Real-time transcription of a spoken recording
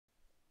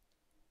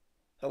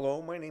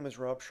Hello, my name is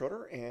Rob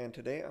Schroeder, and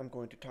today I'm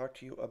going to talk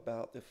to you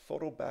about the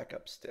Photo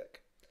Backup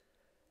Stick.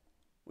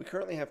 We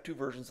currently have two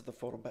versions of the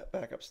Photo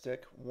Backup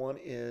Stick. One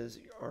is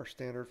our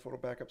standard Photo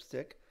Backup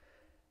Stick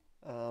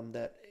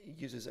that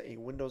uses a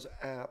Windows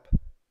app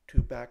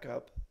to back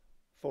up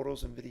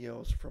photos and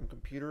videos from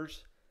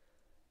computers,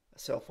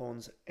 cell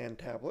phones, and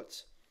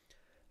tablets.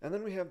 And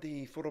then we have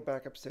the Photo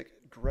Backup Stick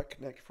Direct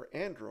Connect for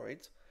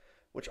Androids,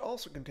 which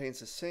also contains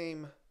the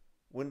same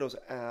Windows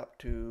app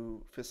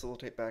to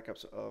facilitate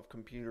backups of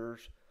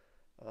computers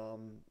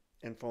um,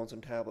 and phones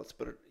and tablets.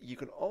 But you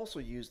can also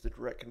use the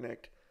Direct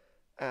Connect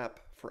app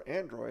for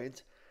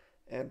Androids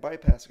and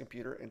bypass the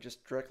computer and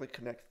just directly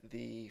connect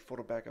the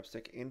photo backup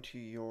stick into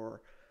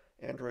your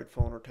Android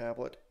phone or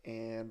tablet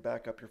and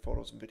back up your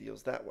photos and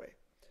videos that way.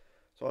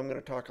 So I'm going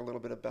to talk a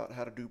little bit about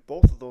how to do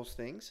both of those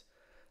things.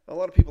 A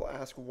lot of people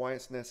ask why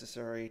it's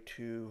necessary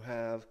to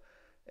have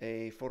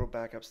a photo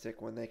backup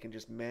stick when they can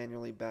just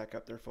manually back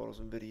up their photos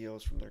and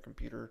videos from their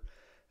computer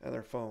and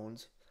their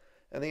phones.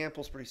 And the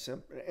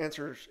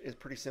answer is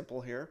pretty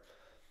simple here.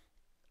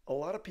 A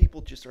lot of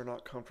people just are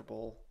not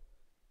comfortable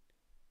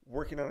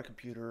working on a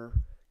computer,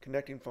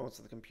 connecting phones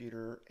to the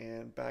computer,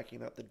 and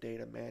backing up the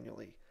data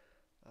manually.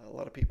 A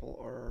lot of people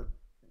are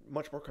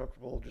much more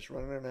comfortable just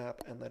running an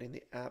app and letting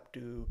the app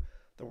do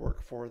the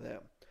work for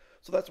them.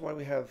 So that's why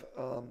we have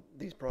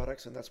these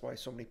products, and that's why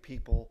so many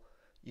people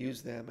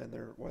use them and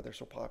why they're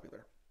so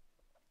popular.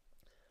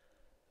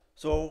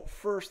 So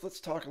first, let's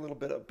talk a little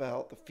bit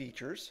about the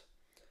features.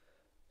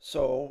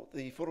 So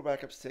the photo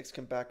backup sticks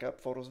can back up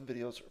photos and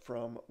videos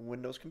from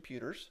Windows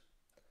computers.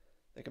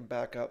 They can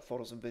back up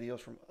photos and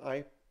videos from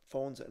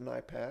iPhones and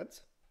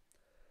iPads.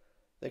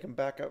 They can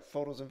back up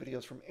photos and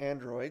videos from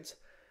Androids,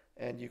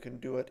 and you can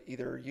do it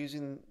either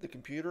using the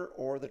computer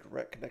or the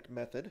Direct Connect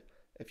method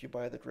if you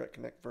buy the Direct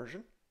Connect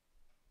version.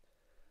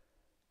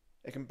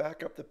 It can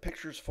back up the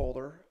pictures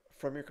folder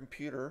from your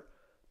computer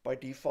by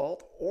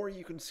default, or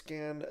you can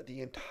scan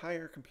the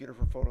entire computer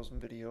for photos and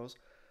videos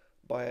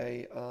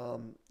by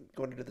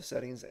going into the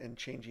settings and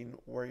changing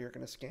where you're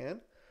going to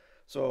scan.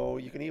 So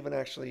you can even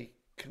actually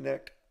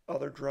connect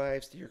other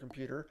drives to your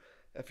computer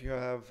if you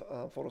have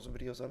photos and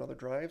videos on other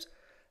drives,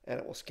 and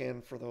it will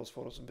scan for those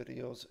photos and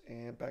videos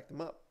and back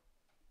them up.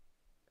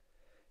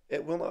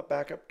 It will not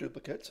back up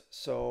duplicates,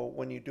 so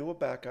when you do a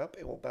backup,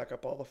 it will back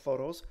up all the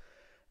photos,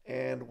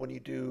 and when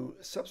you do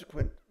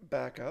subsequent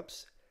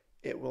backups,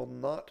 it will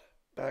not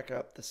back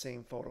up the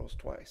same photos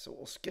twice. So it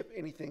will skip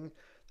anything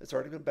that's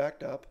already been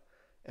backed up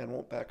and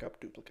won't back up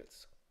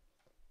duplicates.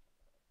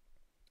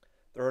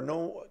 There are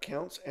no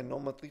accounts and no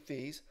monthly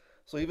fees.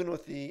 So even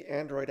with the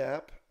Android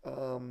app,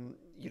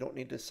 you don't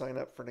need to sign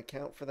up for an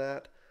account for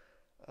that.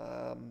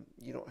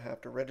 You don't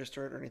have to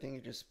register it or anything.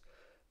 You just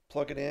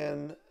plug it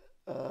in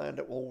and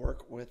it will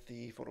work with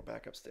the photo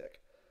backup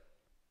stick.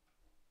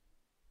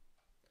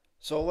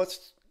 So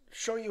let's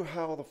show you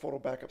how the photo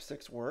backup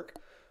sticks work.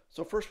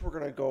 So first we're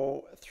going to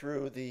go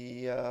through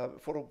the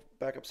photo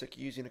backup stick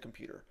using a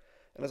computer.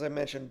 And as I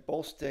mentioned,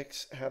 both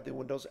sticks have the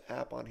Windows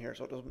app on here,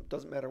 so it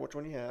doesn't matter which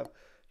one you have.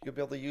 You'll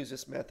be able to use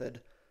this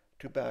method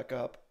to back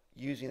up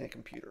using a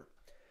computer.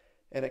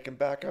 And it can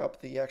back up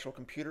the actual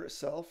computer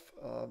itself,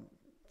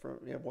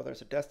 whether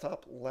it's a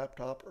desktop,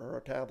 laptop, or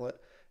a tablet.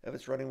 If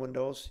it's running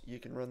Windows, you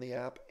can run the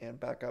app and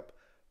back up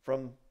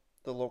from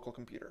the local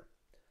computer.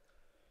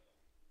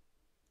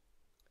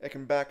 It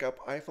can back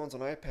up iPhones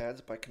and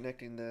iPads by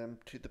connecting them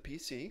to the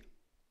PC.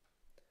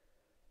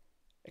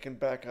 It can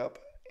back up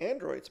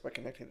Androids by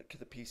connecting it to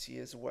the PC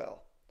as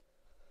well.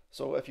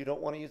 So if you don't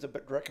want to use a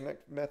direct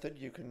connect method,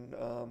 you can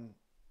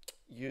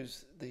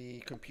use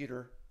the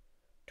computer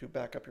to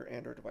back up your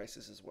Android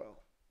devices as well.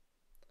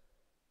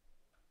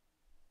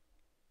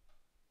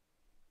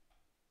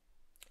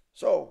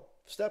 So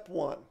step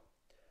one,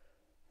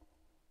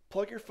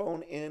 plug your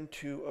phone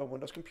into a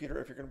Windows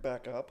computer if you're going to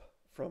back up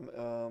from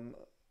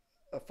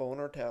a phone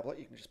or a tablet.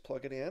 You can just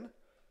plug it in.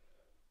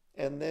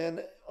 And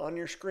then on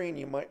your screen,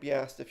 you might be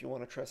asked if you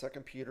want to test that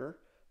computer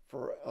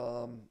for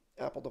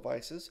Apple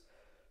devices.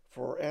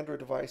 For Android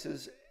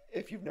devices,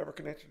 if you've never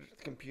connected it to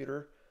the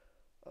computer,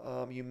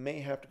 you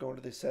may have to go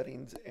into the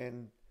settings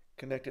and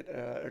connect it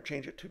or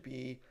change it to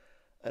be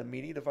a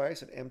media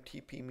device, an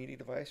MTP media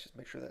device. Just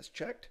make sure that's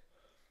checked.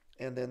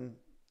 And then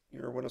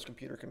your Windows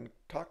computer can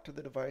talk to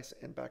the device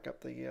and back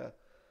up the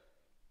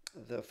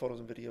photos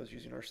and videos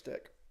using our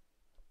stick.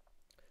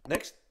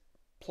 Next,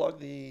 plug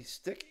the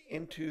stick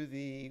into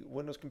the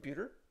Windows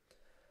computer,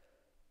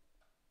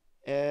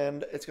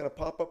 and it's going to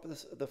pop up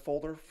the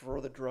folder for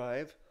the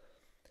drive.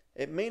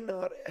 It may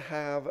not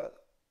have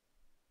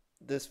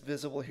this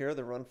visible here,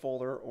 the run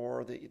folder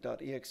or the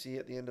 .exe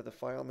at the end of the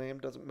file name.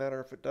 Doesn't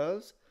matter if it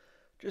does.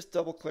 Just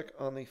double click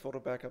on the Photo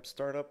Backup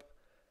Startup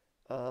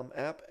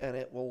app and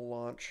it will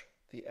launch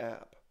the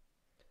app.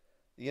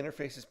 The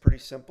interface is pretty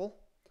simple.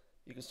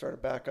 You can start a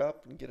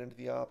backup and get into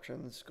the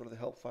options, go to the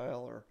help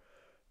file, or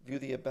view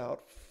the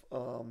about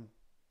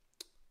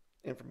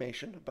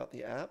information about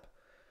the app.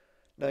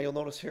 Now you'll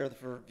notice here that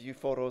for view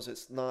photos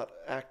it's not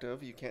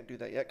active. You can't do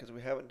that yet because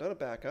we haven't done a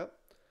backup.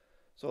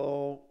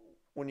 So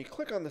when you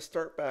click on the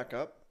Start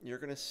Backup, you're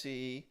going to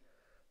see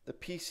the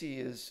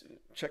PC is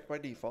checked by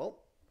default.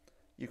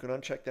 You can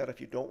uncheck that if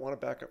you don't want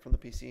to back up from the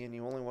PC and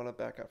you only want to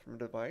back up from a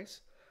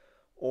device,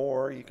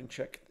 or you can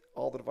check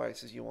all the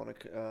devices you want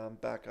to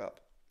back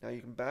up. Now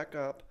you can back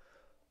up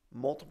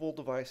multiple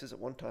devices at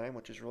one time,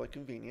 which is really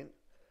convenient.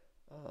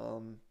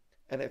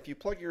 And if you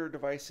plug your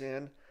device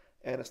in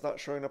and it's not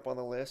showing up on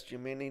the list, you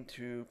may need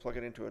to plug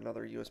it into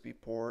another USB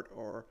port,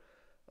 or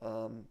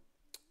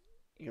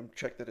you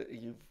check that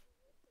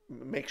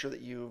make sure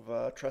that you've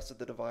trusted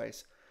the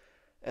device,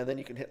 and then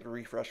you can hit the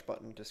refresh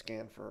button to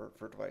scan for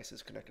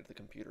devices connected to the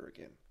computer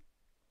again.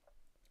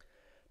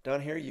 Down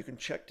here you can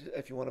check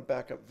if you want to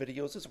back up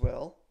videos as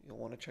well. You'll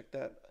want to check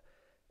that,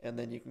 and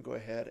then you can go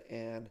ahead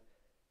and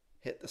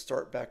hit the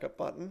Start Backup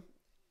button,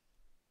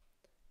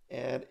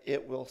 and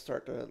it will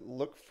start to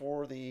look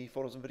for the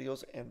photos and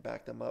videos and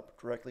back them up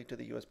directly to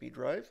the USB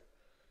drive.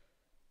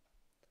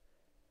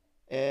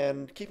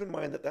 And keep in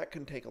mind that that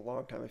can take a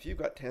long time. If you've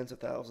got tens of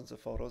thousands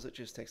of photos, it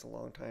just takes a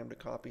long time to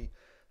copy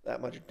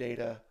that much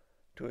data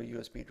to a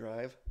USB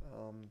drive.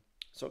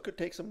 So it could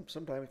take some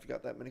time if you've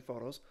got that many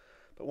photos.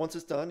 But once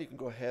it's done, you can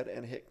go ahead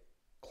and hit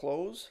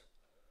close,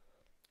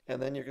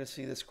 and then you're going to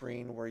see the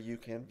screen where you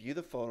can view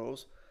the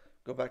photos,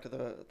 go back to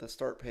the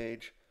start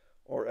page,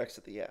 or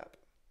exit the app.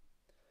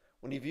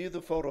 When you view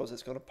the photos,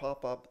 it's going to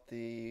pop up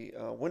the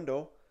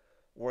window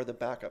where the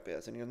backup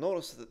is, and you'll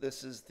notice that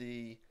this is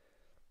the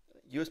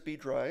USB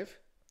drive,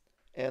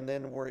 and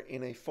then we're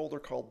in a folder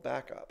called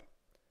backup.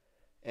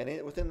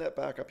 And within that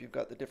backup, you've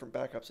got the different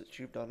backups that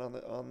you've done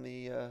on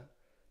the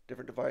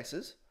different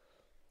devices,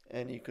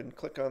 and you can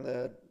click on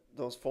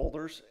those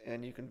folders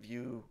and you can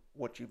view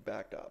what you've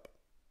backed up.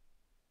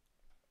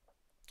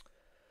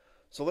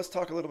 So let's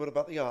talk a little bit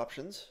about the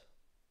options.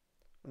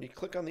 When you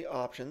click on the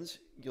options,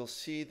 you'll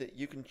see that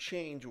you can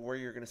change where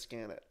you're going to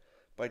scan it.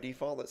 By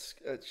default,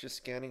 it's just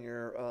scanning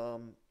your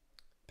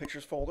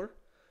pictures folder,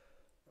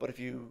 but if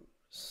you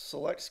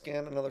select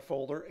scan another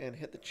folder and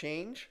hit the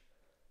change,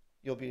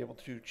 you'll be able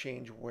to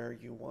change where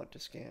you want to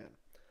scan.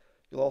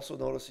 You'll also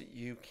notice that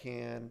you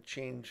can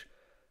change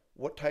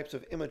what types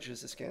of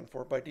images to scan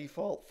for. By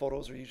default,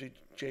 photos are usually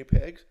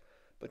JPEGs,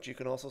 but you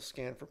can also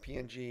scan for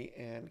PNG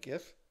and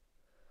GIF.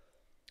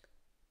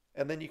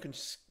 And then you can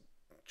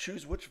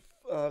choose which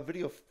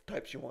video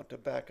types you want to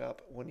back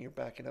up when you're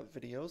backing up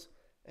videos,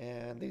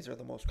 and these are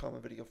the most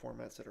common video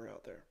formats that are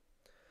out there.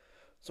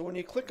 So when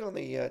you click on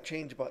the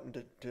change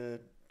button to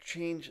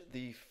change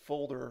the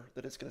folder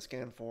that it's going to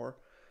scan for,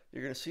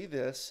 you're going to see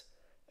this,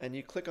 and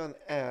you click on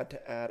add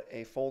to add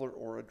a folder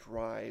or a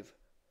drive.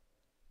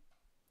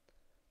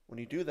 When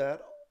you do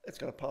that, it's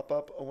going to pop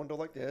up a window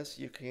like this.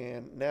 You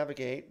can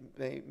navigate,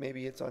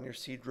 maybe it's on your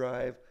C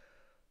drive,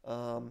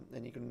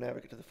 and you can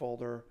navigate to the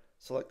folder,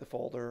 select the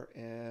folder,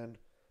 and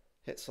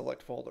hit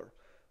select folder.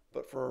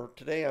 But for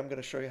today, I'm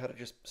going to show you how to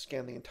just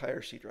scan the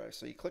entire C drive.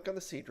 So you click on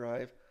the C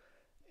drive,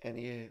 and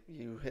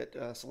you hit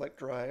select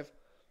drive,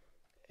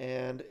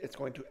 and it's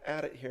going to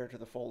add it here to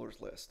the folders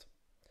list.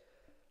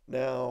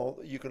 Now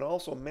you can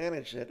also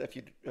manage it.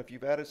 If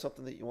you've added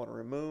something that you want to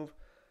remove,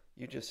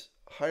 you just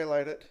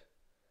highlight it,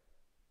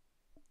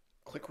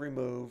 click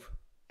remove,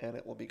 and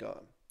it will be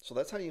gone. So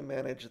that's how you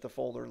manage the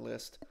folder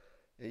list.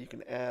 You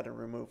can add and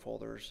remove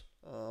folders,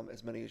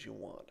 as many as you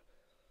want.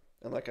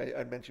 And like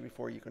I mentioned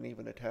before, you can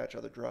even attach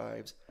other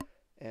drives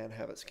and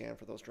have it scan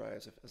for those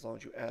drives as long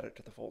as you add it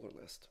to the folder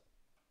list.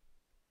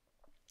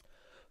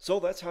 So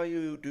that's how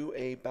you do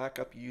a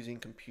backup using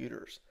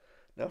computers.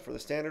 Now for the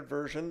standard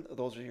version,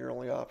 those are your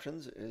only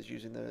options, is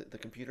using the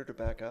computer to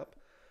back up.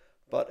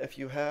 But if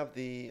you have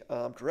the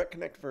Direct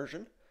Connect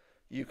version,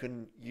 you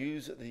can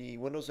use the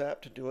Windows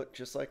app to do it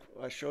just like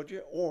I showed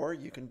you, or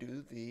you can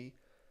do the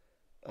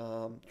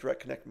Direct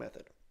Connect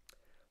method.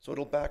 So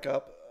it'll back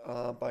up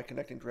by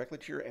connecting directly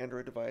to your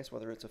Android device,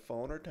 whether it's a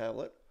phone or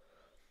tablet.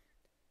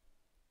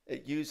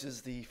 It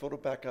uses the Photo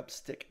Backup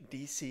Stick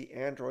DC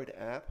Android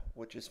app,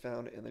 which is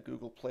found in the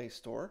Google Play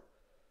Store.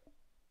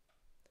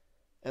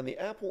 And the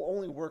app will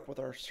only work with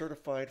our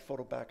certified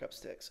photo backup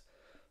sticks.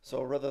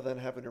 So rather than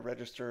having to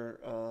register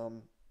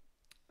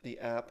the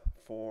app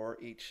for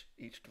each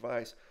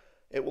device,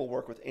 it will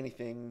work with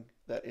anything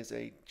that is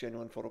a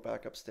genuine photo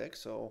backup stick.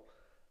 So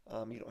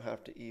you don't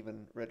have to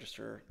even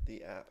register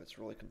the app. It's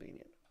really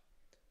convenient.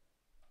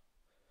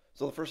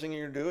 So the first thing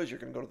you're going to do is you're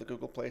going to go to the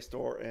Google Play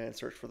Store and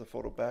search for the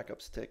Photo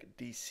Backup Stick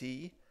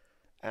DC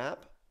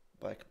app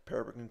by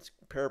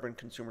Parabon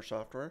Consumer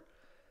Software.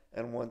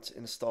 And once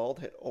installed,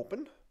 hit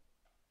open.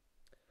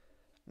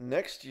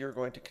 Next, you're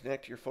going to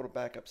connect your photo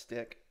backup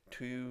stick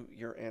to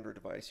your Android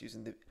device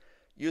using the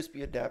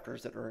USB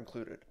adapters that are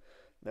included.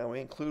 Now we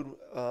include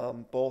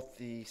both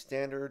the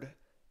standard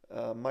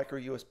micro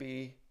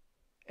USB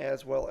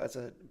as well as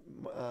a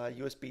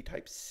USB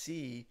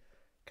Type-C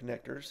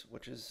connectors,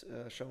 which is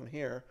shown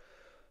here.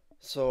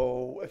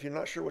 So if you're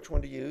not sure which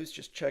one to use,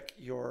 just check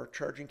your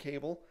charging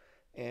cable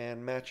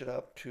and match it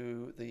up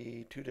to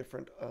the two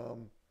different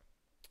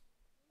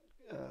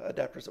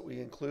adapters that we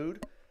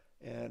include,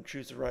 and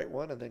choose the right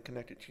one and then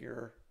connect it to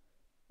your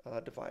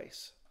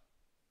device.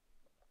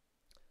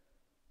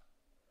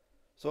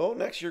 So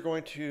next you're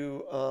going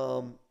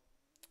to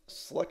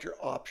select your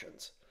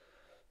options.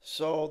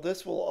 So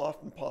this will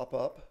often pop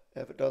up.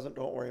 If it doesn't,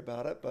 don't worry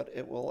about it, but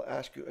it will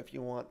ask you if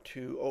you want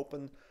to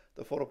open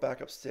the photo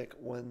backup stick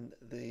when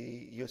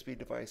the USB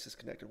device is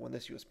connected, when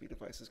this USB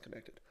device is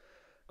connected.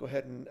 Go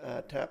ahead and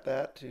tap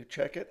that to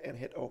check it and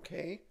hit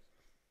OK.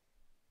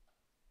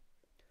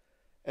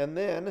 And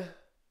then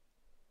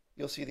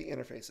you'll see the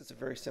interface. It's a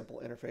very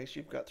simple interface.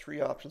 You've got three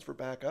options for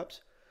backups.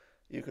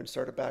 You can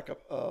start a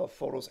backup of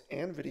photos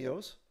and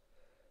videos.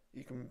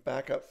 You can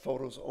back up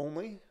photos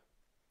only,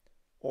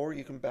 or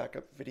you can back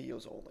up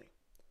videos only.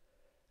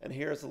 And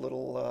here's a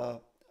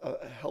little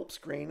help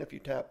screen. If you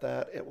tap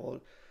that, it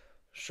will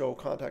show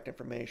contact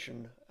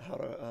information, how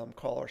to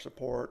call our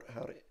support,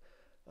 how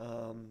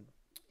to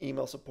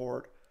email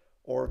support,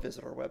 or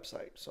visit our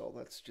website. So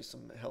that's just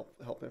some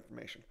help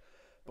information.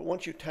 But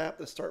once you tap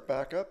the Start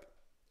Backup,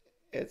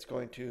 it's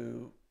going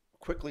to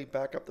quickly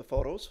back up the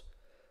photos.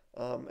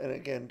 And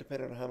again,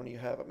 depending on how many you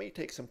have, it may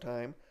take some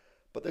time,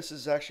 but this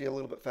is actually a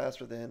little bit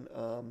faster than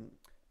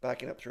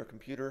backing up through a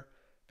computer,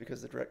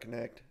 because the direct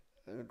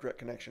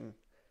connection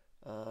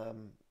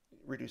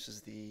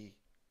reduces the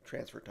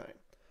transfer time.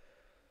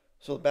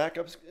 So the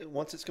backups,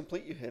 once it's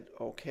complete, you hit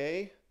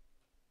OK,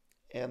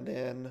 and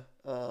then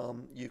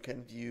you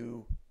can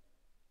view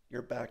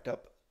your backed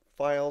up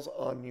files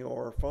on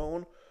your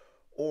phone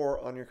or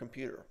on your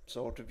computer.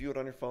 So to view it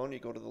on your phone, you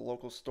go to the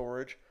local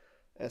storage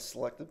and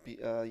select the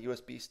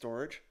USB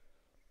storage.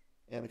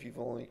 And if you've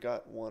only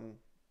got one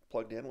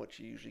plugged in, which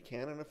you usually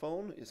can on a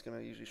phone, it's going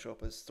to usually show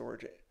up as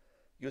storage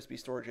USB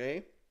storage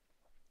A.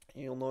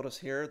 You'll notice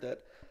here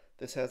that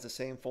this has the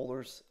same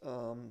folders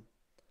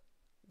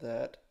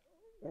that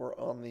were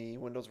on the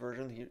Windows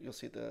version. You'll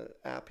see the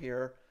app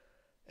here,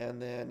 and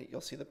then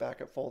you'll see the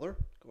backup folder.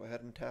 Go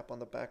ahead and tap on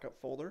the backup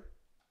folder.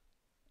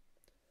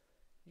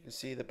 You can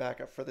see the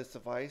backup for this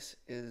device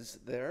is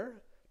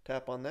there.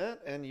 Tap on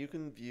that, and you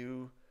can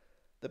view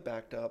the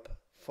backed up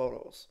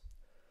photos.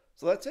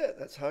 So that's it.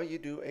 That's how you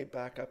do a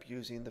backup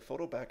using the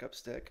photo backup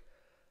stick,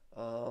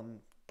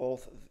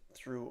 both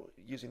through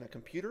using a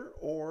computer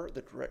or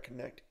the Direct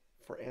Connect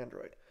for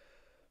Android.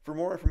 For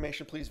more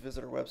information, please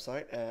visit our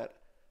website at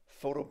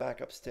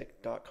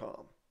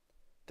photobackupstick.com.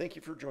 Thank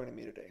you for joining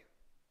me today.